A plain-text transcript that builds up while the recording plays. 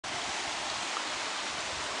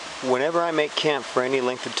Whenever I make camp for any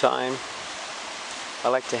length of time, I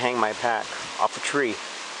like to hang my pack off a tree.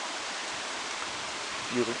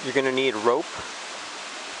 You're going to need a rope,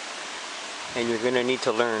 and you're going to need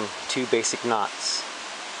to learn two basic knots: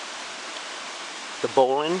 the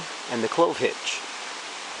bowline and the clove hitch.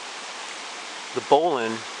 The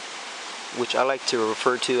bowline, which I like to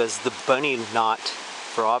refer to as the bunny knot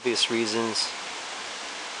for obvious reasons,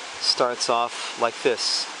 starts off like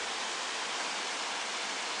this.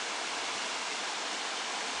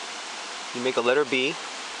 You make a letter B,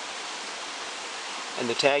 and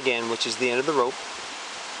the tag end, which is the end of the rope,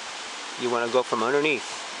 you want to go from underneath,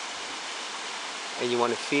 and you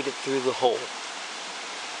want to feed it through the hole.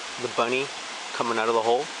 The bunny coming out of the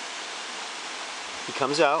hole, he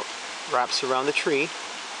comes out, wraps around the tree,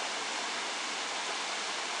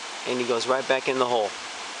 and he goes right back in the hole.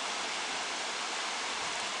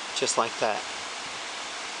 Just like that.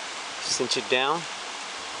 Cinch it down,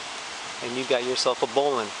 and you got yourself a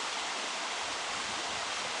bowline.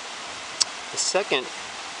 The second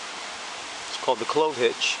is called the clove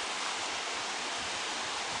hitch,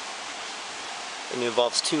 and it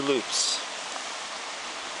involves two loops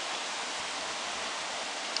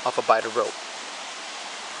off a bite of rope.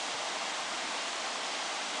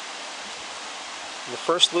 In the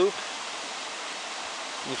first loop,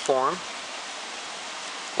 you form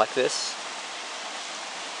like this,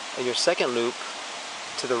 and your second loop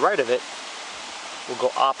to the right of it will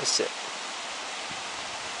go opposite,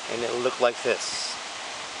 and it'll look like this.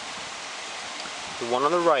 The one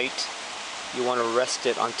on the right, you want to rest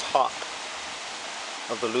it on top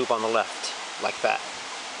of the loop on the left, like that.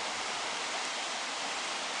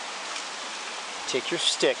 Take your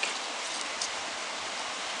stick,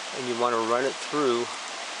 and you want to run it through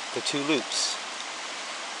the two loops,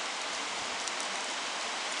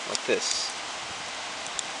 like this.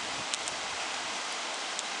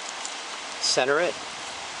 Center it,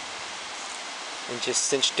 and just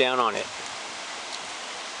cinch down on it,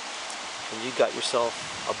 and you got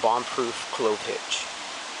yourself a bomb-proof clove hitch.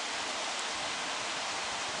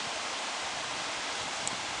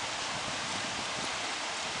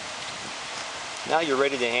 Now you're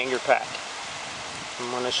ready to hang your pack.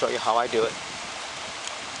 I'm going to show you how I do it.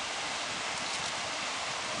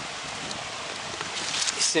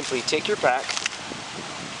 You simply take your pack,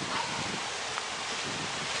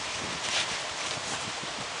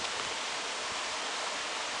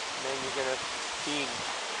 and then you're going to feed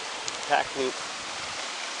the pack loop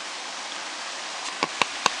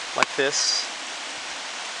like this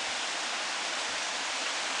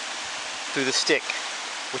through the stick,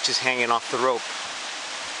 which is hanging off the rope.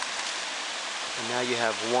 And now you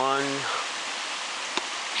have one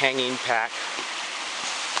hanging pack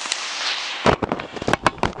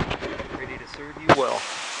ready to serve you well.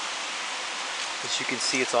 As you can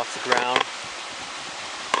see, it's off the ground.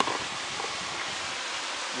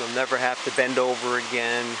 You'll never have to bend over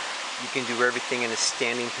again. You can do everything in a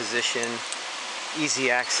standing position. Easy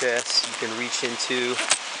access, you can reach into.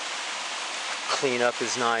 Clean up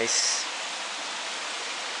is nice.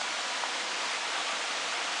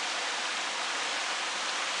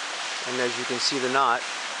 And as you can see, the knot,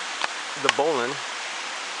 the bowline,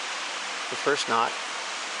 the first knot,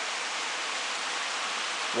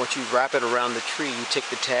 once you wrap it around the tree, you take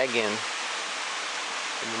the tag end.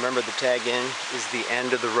 And remember, the tag end is the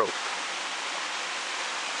end of the rope.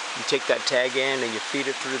 You take that tag end and you feed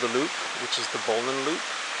it through the loop, which is the bowline loop,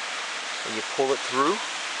 and you pull it through,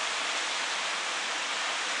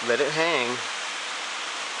 let it hang,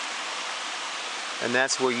 and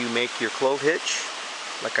that's where you make your clove hitch.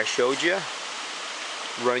 Like I showed you,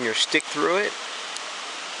 run your stick through it,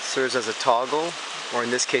 serves as a toggle, or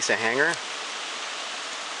in this case a hanger.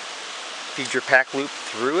 Feed your pack loop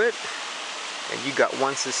through it, and you got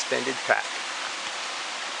one suspended pack.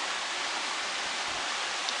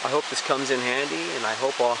 I hope this comes in handy, and I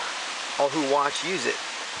hope all who watch use it.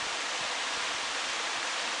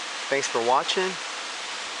 Thanks for watching.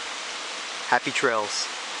 Happy trails.